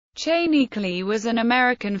Chaney Kley was an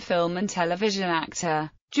American film and television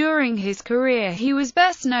actor. During his career he was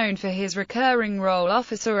best known for his recurring role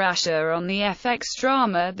Officer Asher on the FX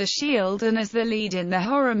drama The Shield and as the lead in the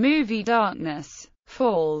horror movie Darkness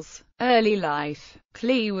Falls. Early life.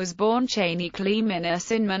 Kley was born Chaney Kley Minnis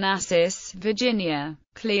in Manassas, Virginia.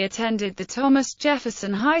 Kley attended the Thomas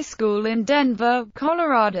Jefferson High School in Denver,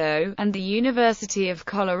 Colorado, and the University of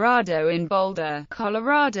Colorado in Boulder,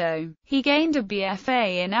 Colorado. He gained a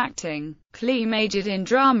BFA in acting. Kley majored in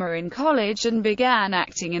drama in college and began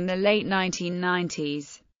acting in the late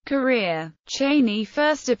 1990s. Career. Chaney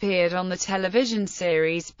first appeared on the television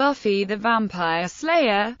series Buffy the Vampire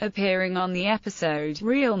Slayer, appearing on the episode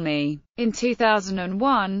Real Me. In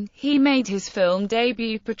 2001, he made his film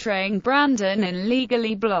debut portraying Brandon in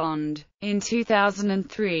Legally Blonde. In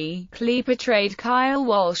 2003, Kley portrayed Kyle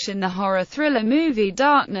Walsh in the horror thriller movie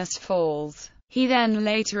Darkness Falls. He then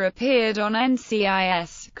later appeared on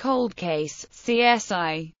NCIS, Cold Case,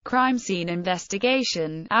 CSI, Crime Scene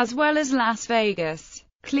Investigation, as well as Las Vegas.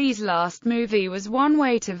 Kley's last movie was One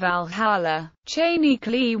Way to Valhalla. Chaney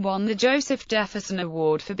Kley won the Joseph Jefferson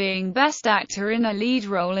Award for being Best Actor in a Lead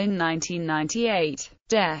Role in 1998.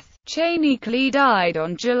 Death. Chaney Kley died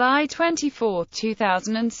on July 24,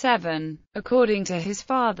 2007. According to his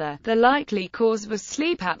father, the likely cause was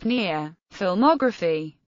sleep apnea.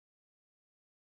 Filmography.